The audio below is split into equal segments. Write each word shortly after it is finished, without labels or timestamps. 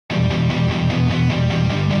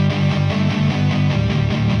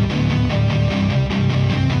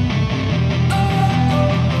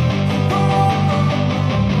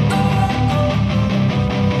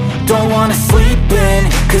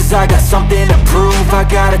cause I got something to prove. I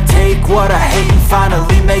gotta take what I hate and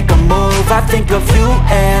finally make a move. I think of you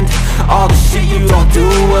and all the shit you don't do.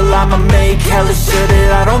 Well, I'ma make hella sure that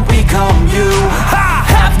I don't become you. I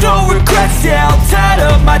have no regrets, yeah, I'll tie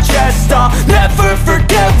up my chest. I'll never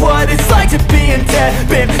forget what it's like to be in debt.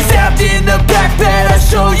 Been stabbed in the back bed, I'll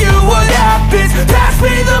show you what happens. Pass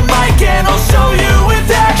me the mic and I'll show you with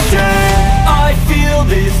action. I feel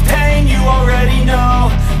this pain, you already know.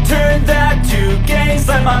 Turn that to gains,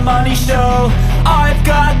 let my money show. I've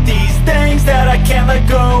got these things that I can't let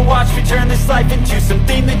go. Watch me turn this life into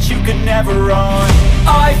something that you could never own.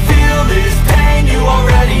 I feel this pain, you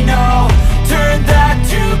already know. Turn that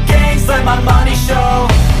to gains, let my money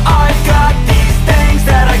show.